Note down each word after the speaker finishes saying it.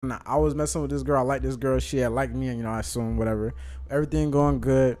I was messing with this girl. I like this girl. She had liked me, and I assume whatever. Everything going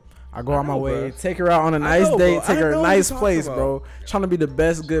good. I go out my way, bro. take her out on a nice date, take her to a nice place, about. bro. Trying to be the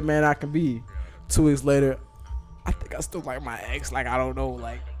best good man I can be. 2 weeks later, I think I still like my ex. Like, I don't know.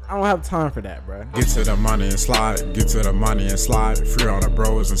 Like, I don't have time for that, bro. Get to the money and slide. Get to the money and slide. Free all the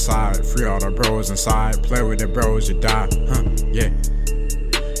bros inside. Free all the bros inside. Play with the bros, you die. Yeah.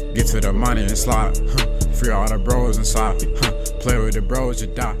 Get to the money and slide. Free all the bros inside. Play with the bros, you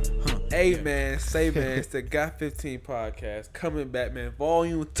die. Hey, man. Say, man. It's the Got 15 podcast. Coming back, man.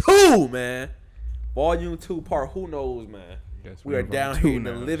 Volume 2, man. Volume 2 part. Who knows, man. We are down here in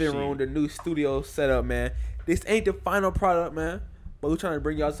the living room, the new studio setup, man. This ain't the final product, man. But we're trying to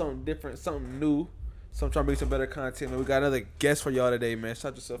bring y'all something different, something new. So I'm trying to bring some better content, man. We got another guest for y'all today, man.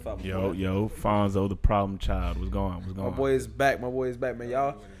 Shout yourself out, man. Yo, Fonzo, the problem child. What's going on? My boy is back. Man.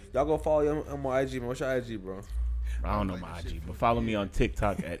 Y'all go follow him on my IG, man. What's your IG, bro? I don't know my IG, but follow me on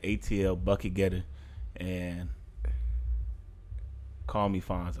TikTok at ATL Bucket Getter and call me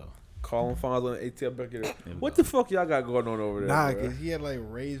Fonzo. Call him Fonzo and ATL Bucket. What the fuck y'all got going on over there? Nah, bro? because he had like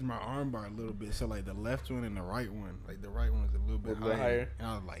raised my arm bar a little bit. So like the left one and the right one. Like the right one was a little bit higher. And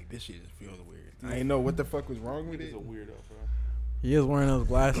I was like, this shit just feels weird. I didn't know what the fuck was wrong with it. He's a weirdo, bro. He is wearing those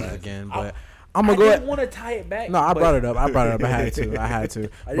glasses again, but I'm gonna I go. didn't want to tie it back. No, I brought it up. I had to.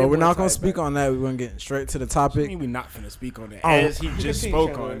 But we're not gonna speak on that. We're gonna get straight to the I topic. mean, we not finna speak on that. Oh, As he just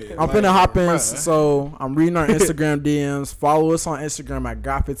spoke on it. I'm finna hop in. So I'm reading our Instagram DMs. Follow us on Instagram at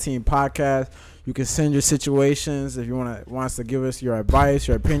Got15 Podcast. You can send your situations if you want us to give us your advice,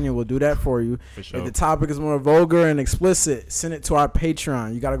 your opinion. We'll do that for you. For sure. If the topic is more vulgar and explicit, send it to our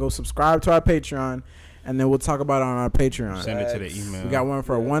Patreon. You gotta go subscribe to our Patreon, and then we'll talk about it on our Patreon. Send it to the email. We got one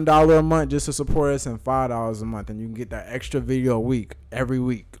for $1 a month just to support us, and $5 a month, and you can get that extra video a week, every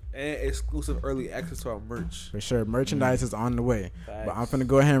week. And exclusive early access to our merch. For sure. Merchandise is on the way. Facts. But I'm finna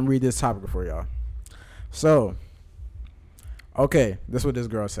go ahead and read this topic for y'all. So, okay, this is what this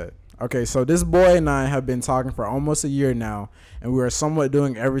girl said. Okay, so this boy and I have been talking for almost a year now, and we are somewhat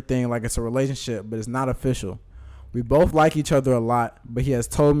doing everything like it's a relationship, but it's not official. We both like each other a lot, but he has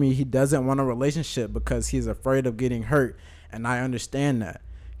told me he doesn't want a relationship because he's afraid of getting hurt, and I understand that.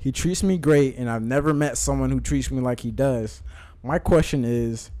 He treats me great, and I've never met someone who treats me like he does. My question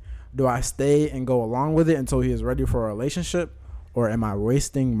is, do I stay and go along with it until he is ready for a relationship, or am I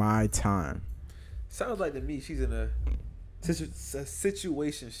wasting my time? Sounds like to me she's in a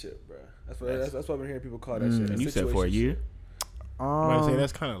situationship, bro. That's what I've been hearing people call that shit. And you said for a year? I say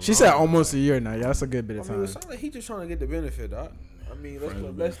that's kind of. She said almost a year now. Yeah, that's a good bit of I mean, time. it sounds like he just trying to get the benefit, dog. I mean,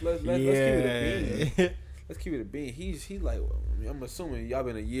 let's keep it a bean. Let's keep it a bean. He's like, I mean, I'm assuming y'all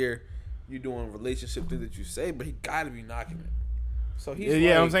been a year, you doing relationship things that you say, but he got to be knocking it. So he's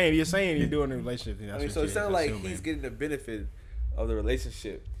I'm saying you're doing a relationship thing. I mean, so it sounds like he's getting the benefit of the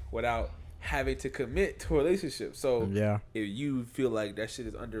relationship without having to commit to a relationship. So yeah, if you feel like that shit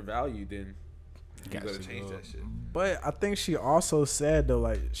is undervalued, then you gotta change that shit. But I think she also said though,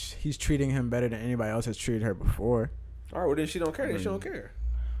 like he's treating him better than anybody else has treated her before. All right, well then she don't care. Then she don't care.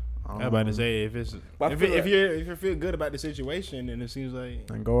 I'm about to say if you feel good about the situation, then it seems like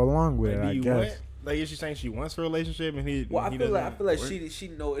and go along with it. I guess. Like is she saying she wants a relationship and he? Well, I feel like she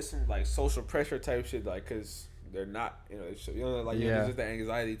know it's some like social pressure type shit, like because they're not, it's just the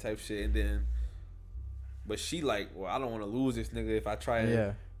anxiety type shit, and then, but she like, well, I don't want to lose this nigga if I try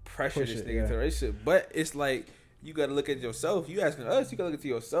and pressure this nigga into a relationship. But it's like you got to look at yourself. You asking us, you got to look at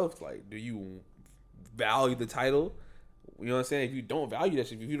yourself. Like, do you value the title? You know what I'm saying? If you don't value that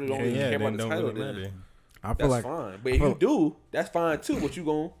shit, if you don't even care about the title, then that's fine. But if you do, that's fine too. But you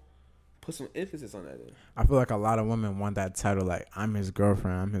gonna put some emphasis on that then. I feel like a lot of women want that title, like I'm his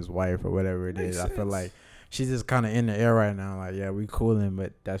girlfriend, I'm his wife, or whatever it is. I feel like she's just kind of in the air right now. Like, yeah, we cooling,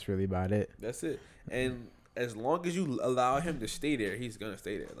 but that's really about it. That's it. And as long as you allow him to stay there, he's gonna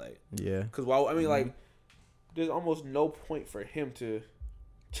stay there. Like, yeah. Because like, there's almost no point for him to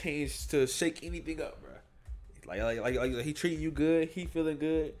change to shake anything up, bro. Like he treating you good, he feeling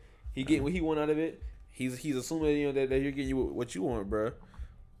good, he getting what he want out of it. He's assuming that you're getting you what you want, bro.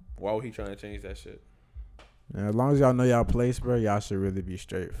 Why would he trying to change that shit? Yeah, as long as y'all know y'all place, bro, y'all should really be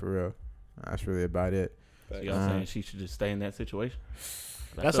straight for real. That's really about it. So y'all saying she should just stay in that situation?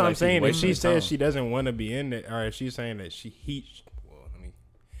 That's what I'm saying. If she says she doesn't want to be in it, or if she's saying that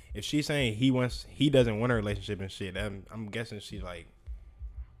if she's saying he doesn't want a relationship and shit, I'm guessing she like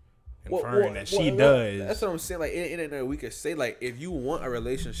inferring that she does. That's what I'm saying. Like, in we could say like, if you want a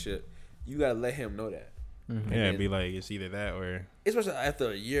relationship, you gotta let him know that. Mm-hmm. Yeah, be like it's either that or. Especially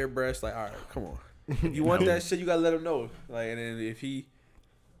after a year, bro. It's like, all right, come on. If you want that shit, you gotta let him know. Like, and then if he,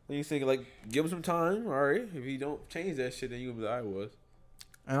 then you think like, give him some time. All right. If he don't change that shit, then you gonna be like, I was.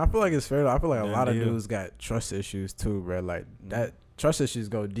 And I feel like it's fair. I feel like a lot of deal. dudes got trust issues too, bro. Like that trust issues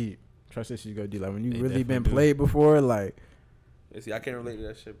go deep. Trust issues go deep. Like when you They really been definitely do. played before, like Yeah, see, I can't relate to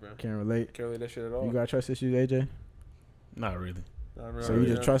that shit, bro. can't relate. Can't relate to that shit at all. You got trust issues, AJ? Not really. So you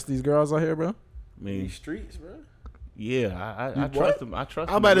just trust these girls out here, bro? I mean, these streets, bro. yeah, I what? trust them. I trust.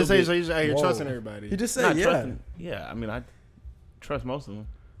 I'm them about a to little say, bit. so you just out here Whoa. trusting everybody. You just Not said yeah. trusting. Yeah, I mean, I trust most of them.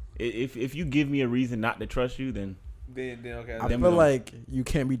 If you give me a reason not to trust you, then Then okay. I Them feel don't. like you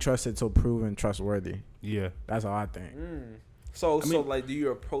can't be trusted till proven trustworthy. Yeah. That's all I think. So I mean- like, do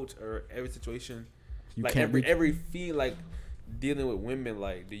you approach or every situation, You like can't be every feel like dealing with women,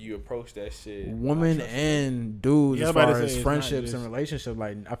 like, do you approach that shit? women Trust and dudes Yeah, as I'm about far to as say, it's friendships not and just- relationships.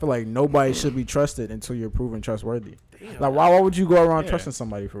 Like I feel like nobody should be trusted until you're proven trustworthy. Damn. Like why would you go around Yeah. trusting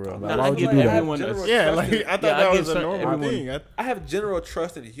somebody for real? Like, Nah, why I would you feel do like I have that? general Yeah, trust like in- I thought Yeah, I that get was a certain- normal everyone- thing. I have general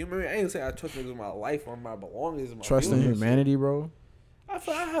trust in human. I ain't gonna say I trust niggas with my life or my belongings. And my Trust in feelings. humanity, bro. I have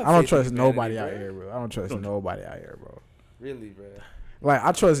I don't faith in trust humanity, nobody bro. out here, bro. I don't trust nobody out here, bro. Really, bro. Like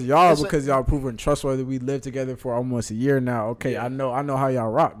I trust y'all It's because y'all proven trustworthy. We lived together for almost a year now. Okay, Yeah. I know how y'all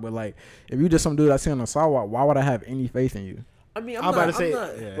rock, but like if you just some dude I see on the sidewalk, why would I have any faith in you? I mean, I'm about to say, I'm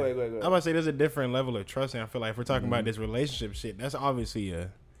not, yeah. Go ahead. I'm about to say there's a different level of trust, and I feel like if we're talking about this relationship shit, that's obviously a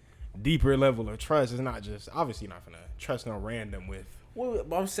deeper level of trust. It's not just obviously you're not gonna trust no random with. Well,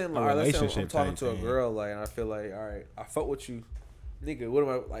 but I'm saying, A like, all right, let's say I'm relationship talking type to a thing. girl, like, and I feel like, all right, I fuck with you, nigga. What am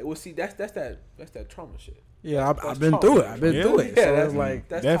I like? Well, see, that's that trauma shit. Yeah, I've That's been trauma. through it. I've been Yeah. through it. Yeah, So that's it's like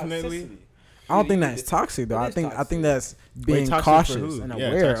that's Definitely. toxicity. I don't think You- that's toxic though. it I is think toxic. that's being toxic for cautious who? and Yeah,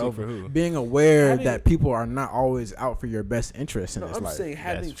 aware toxic of for who? being aware Having- that people are not always out for your best interest in No, this I'm life. saying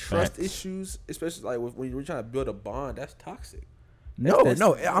having That's trust facts. issues, especially like when you're trying to build a bond, that's toxic. No,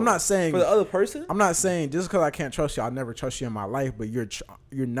 I'm not saying For the other person, I'm not saying just because I can't trust you, I'll never trust you in my life. But you're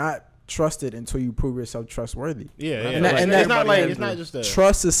not trusted until you prove yourself trustworthy. Yeah, And like, and it's not everybody like has it's not to- just a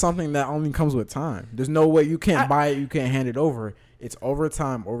Trust is something that only comes with time. There's no way you can't buy it, you can't hand it over. It's over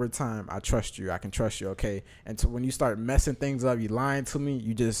time. Over time, I trust you. I can trust you. Okay, and so when you start messing things up, you lying to me.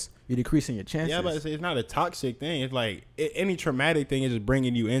 You're decreasing your chances. Yeah, I'm about to say it's not a toxic thing. It's like any traumatic thing is just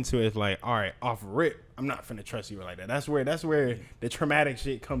bringing you into it. It's like, all right, off rip, I'm not finna trust you like that. That's where the traumatic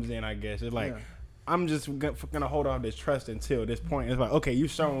shit comes in. I guess it's like Yeah. I'm just gonna hold off this trust until this point. It's like, okay,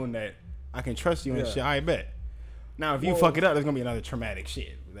 you've shown that I can trust you and Yeah. shit. I bet. Now, if you fuck it up, there's gonna be another traumatic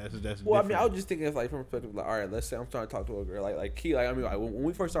shit. That's well, I mean, different. I was just thinking, it's like from perspective, like, all right, let's say I'm trying to talk to a girl, like Key, like I mean, like, when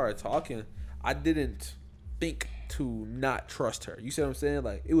we first started talking, I didn't think to not trust her. You see what I'm saying?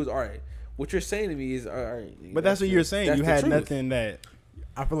 Like it was all right. What you're saying to me is all right. But that's what you're saying. that's You the had truth. nothing that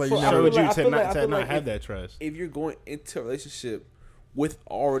I feel like So you I never. feel showed you like- I to feel like- I not feel like have if- that trust. If you're going into a relationship with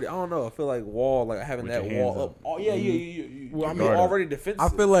already, I don't know, I feel like wall, like having With that your hands wall up. up. Oh yeah, you Well, I you're mean, already defensive. I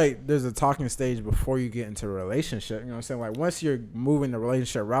feel like there's a talking stage before you get into a relationship. You know what I'm saying? Like once you're moving the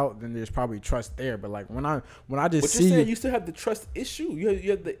relationship route, then there's probably trust there. But like when I just But you're see saying you, you still have the trust issue. You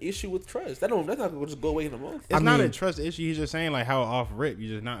have the issue with trust. That's not gonna just go away in a month. It's I not a mean- trust issue. He's just saying like how off rip.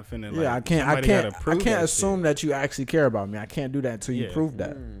 You're just not finna. Like, yeah, I can't somebody gotta prove I can't that assume shit. that you actually care about me. I can't do that until you Yeah. prove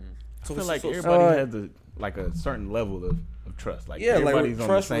that. I feel like everybody so- has like a certain level of trust. Like yeah, like everybody's with on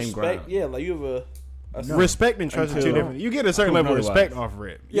trust, the same respect. ground. Yeah, like you have a Respect and trust are two Until- different. You get a certain until level of respect otherwise. off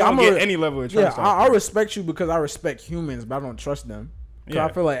rip. Yeah, You I'm don't a- get any level of Yeah, trust. off I rip. respect you because I respect humans, but I don't trust them. 'Cause Yeah.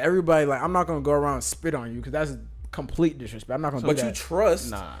 I feel like everybody, like I'm not gonna go around and spit on you because that's complete disrespect. I'm not gonna. But do you that. trust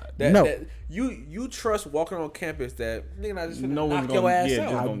Nah. that, No. that you trust walking on campus that nigga not just No no one's knock your gonna- ass yeah, out.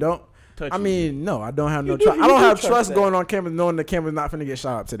 just I gonna don't. touch I you. mean, no, I don't have no You do- trust. you I don't do have trust trust that. going on campus knowing the campus not finna get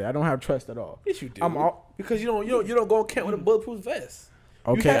shot up today. I don't have trust at all. Yes, you do. I'm all- because you don't go on camp with a bulletproof vest.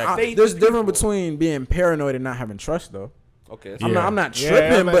 You Okay, have faith there's in difference people. between being paranoid and not having trust, though. Okay, I'm Yeah. not Yeah,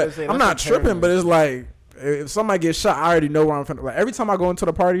 tripping, I'm about to but say, I'm that's not some tripping. But paranoid it's like if somebody gets shot, I already know where I'm finna. Like every time I go into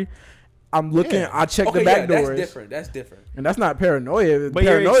the party, I'm looking. Yeah. I check okay, the back yeah, that's doors, different. That's different. and that's not paranoia. But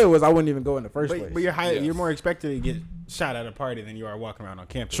you're Paranoia was I wouldn't even go in the first place. But you're Yes. you're more expected to get shot at a party than you are walking around on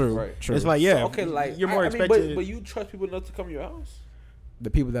campus. True, Right. true. It's like yeah, Okay, like you're more I mean, expected. but you trust people enough to come to your house The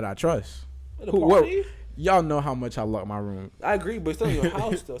people that I trust. at a Who- what- party. Y'all know how much I lock my room. I agree, but still in your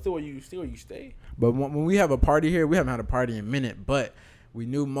house though. Still where you stay. But when we have a party here, we haven't had a party in a minute, but we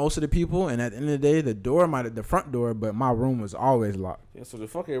knew most of the people, and at the end of the day, the front door, but my room was always locked. Yeah, so the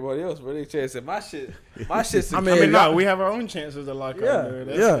fuck everybody else, but they chance at my shit's. I mean, I mean, y'all- no, we have our own chances to lock our Yeah, door.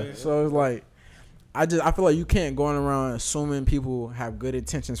 yeah. So it's like, I feel like you can't go around assuming people have good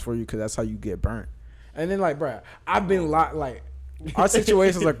intentions for you because that's how you get burnt. And then like, bruh, I've been lied. Like, our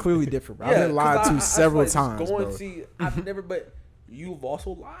situations are clearly different. Bro. I've been lied 'cause I to feel several like times, Go bro. and see. I've never, but you've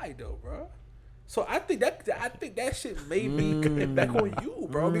also lied though, bro. So I think that shit may be back on you,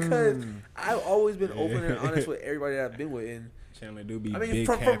 bro, because I've always been open and honest with everybody that I've been with, and Chandler do be I mean, big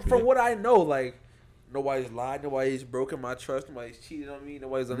from what I know, like nobody's lied, nobody's broken my trust, nobody's cheated on me,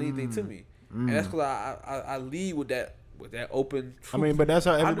 nobody's done anything to me, and that's because I lead with that open. I mean, but that's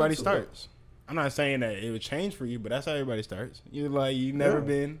how everybody too. starts. I'm not saying that it would change for you, but that's how everybody starts. You're like, you never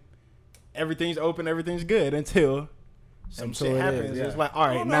been. Everything's open, everything's good until some shit happens. It's like, all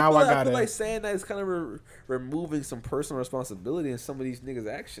right, now I feel gotta. like saying that is kind of removing some personal responsibility in some of these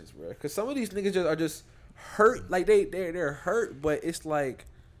niggas' actions, bro. Because some of these niggas are just hurt, like they're hurt, but it's like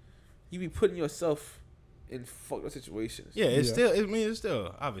you be putting yourself in fucked up situations. Yeah, it's still. I mean, it's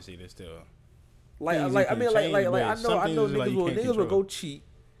still obviously there's still. Like I know niggas will go cheat.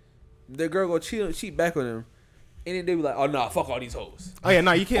 Their girl go cheat back on them, and then they be like, "Oh nah, fuck all these hoes." Oh yeah,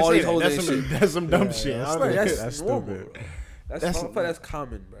 no, you can't all say these hoes ain't that's some dumb shit. That's normal. stupid. Bro. That's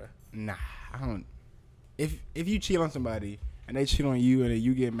common, bro. Nah, I don't. If you cheat on somebody and they cheat on you and then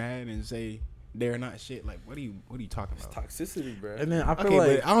you get mad and say they're not shit, like what are you talking about? Toxicity, bro. And then I feel Okay,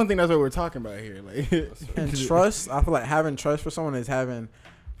 like but I don't think that's what we're talking about here. Like, and trust. I feel like having trust for someone is having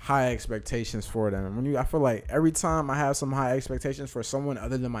high expectations for them. I feel like every time I have some high expectations for someone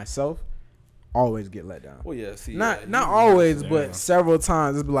other than myself, always get let down. Well, yeah, see, not always, but several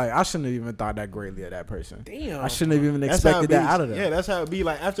times it's be like I shouldn't have even thought that greatly of that person. Damn, I shouldn't have even expected that out of them. Yeah, that's how it be.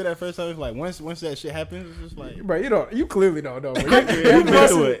 Like after that first time, it's like once that shit happens, it's just like, bro, you clearly don't know.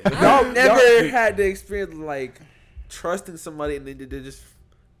 I've never had the experience like trusting somebody and then they're just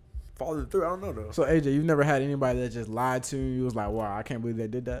falling through. I don't know though. So AJ, you've never had anybody that just lied to you. You was like, wow, I can't believe they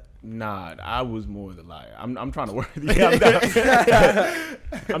did that. Nah, I was more the liar. I'm trying to work. Yeah,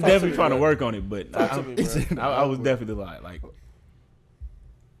 I'm definitely trying to work on it, but I was definitely the liar. Like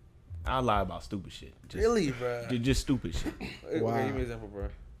I lie about stupid shit. Really, bro? Just stupid shit. Wow. Okay, give me an example, bro.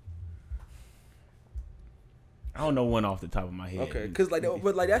 I don't know one off the top of my head. Okay, cause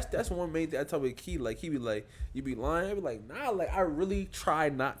that's one main thing I tell me key. Like he be like, you be lying. I be like, nah. Like I really try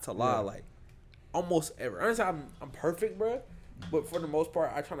not to lie. Like almost ever. Honestly, I'm perfect, bro. But for the most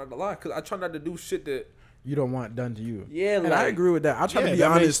part, I try not to lie because I try not to do shit that you don't want done to you. Yeah, and like, I agree with that. I try to be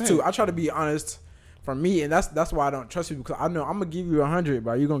honest too. I try to be honest for me, and that's why I don't trust you because I know I'm gonna give you 100,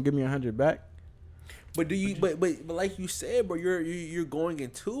 but are you gonna give me 100 back? But do you? But like you said, bro, you're going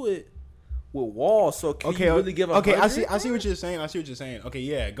into it with walls. So can you really give 100? Okay, I see what you're saying. Okay,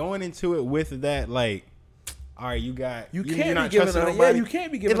 yeah, going into it with that, like, all right, you can't be giving 100. Yeah, you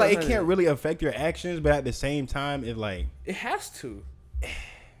can't be giving. It's like 100. it can't really affect your actions, but at the same time, it has to.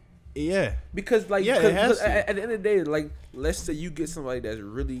 Yeah, because like it has to. At the end of the day, like let's say you get somebody that's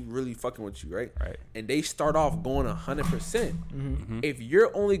really really fucking with you, right? Right. And they start off going 100%. Mm-hmm. If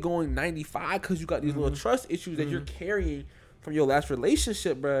you're only going 95 because you got these little trust issues that you're carrying from your last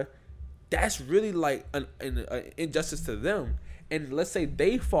relationship, bruh, that's really like an injustice to them. And let's say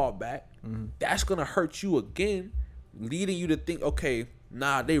they fall back, that's gonna hurt you again, leading you to think, okay,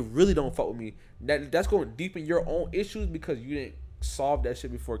 nah, they really don't fuck with me. That's going to deepen your own issues because you didn't solve that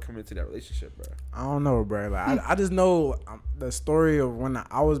shit before coming into that relationship, bro. I don't know, bro. Like, I just know the story of when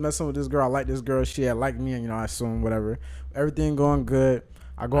I was messing with this girl. I liked this girl. She had liked me, and I assume whatever. Everything going good.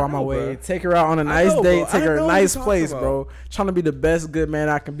 I go out my way, take her out on a nice date, take her a nice place, bro. Trying to be the best good man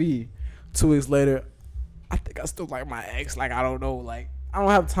I can be. 2 weeks later, I think I still like my ex. Like, I don't know. Like, I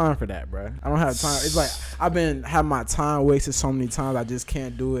don't have time for that, bro. I don't have time. It's like I've been having my time wasted so many times. I just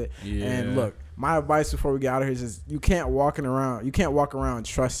can't do it. Yeah. And look, my advice before we get out of here is just you can't walk around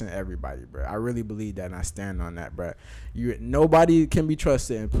trusting everybody, bro. I really believe that, and I stand on that, bro. Nobody can be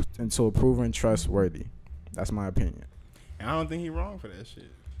trusted until proven trustworthy. That's my opinion. And I don't think he's wrong for that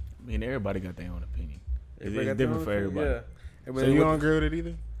shit. I mean, everybody got their own opinion. It's different for everybody. Yeah. So you don't agree with it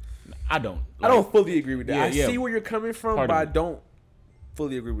either? I don't. I don't fully agree with that. I see where you're coming from, but I don't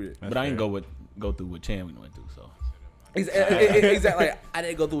fully agree with it. But I ain't go through what Chan went through, so. Exactly. Like, I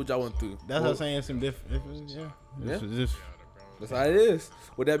didn't go through what y'all went through. That's what I'm saying. Some different. Yeah. That's how it is.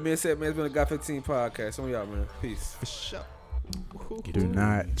 With that being said, man, it's been a Got 15 podcast. Some of y'all, man. Peace. Do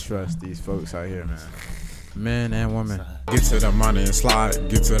not trust these folks out here, man. Men and women. Get to the money and slide.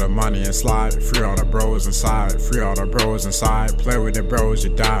 Get to the money and slide. Free all the bros inside. Free all the bros inside. Play with the bros,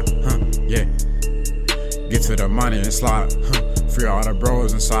 you die. Yeah. Get to the money and slide. Free all the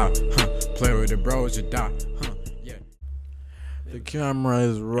bros inside. Play with the bros, you die. Yeah. The camera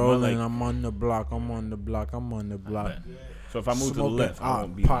is rolling. I'm on the block. I'm on the block. So if I move to the left, I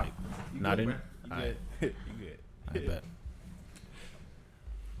won't be like not in it. You good. I bet.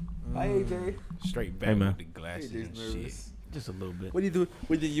 Hi, AJ. Straight back with the glasses and shit. Just a little bit. What do you do?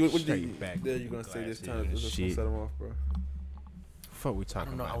 What did you back you gonna say this time? and Just gonna shit. set them off, bro. Fuck we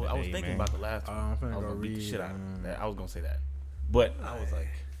talking I about don't know. I was today, thinking man. about the last one. I'm I finna was go gonna beat the read. shit out of that. I was gonna say that, but I was like,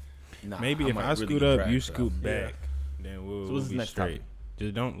 nah. Maybe if might I really scoot get up, dragged you for that. scoot back. Then we'll So what's the be next straight. topic?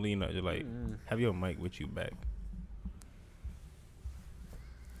 Just don't lean up. Just like have your mic with you back.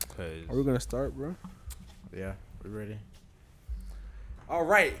 Cause Are we gonna start, bro? Yeah, we ready. All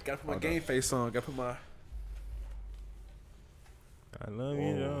right, gotta put my game face on. Gotta put my I love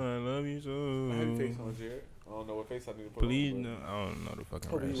you, so, I love you so. heavy face on, Jared. I don't know what face I need to put Please, on. no, I don't know the fucking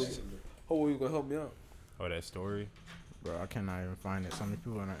Hopefully rest. you gonna help me out. Oh, that story. Bro, I cannot even find it. So many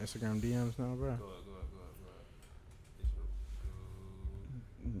people in our Instagram DMs now, bro.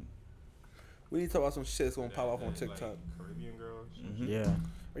 We need to talk about some shit that's gonna pop off on TikTok. Like Caribbean girls. Mm-hmm.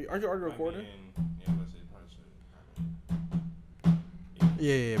 Yeah. Aren't you already recording?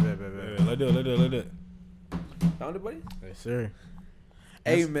 Yeah, bet. Let's do it. Found it, buddy? Yes, sir.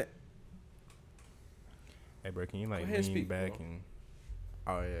 Hey, man. Hey, bro, can you Go like ahead and lean speak, back bro. and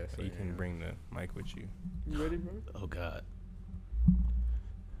Oh, yeah. so you can bring the mic with you? You ready, bro? Oh God.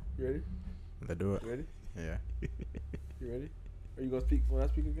 You ready? Let's do it. You ready? Yeah. You ready? Are you gonna speak when I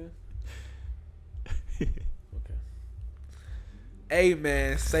speak again? Okay. Hey,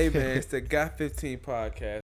 man. Say, man. It's the Got 15 podcast.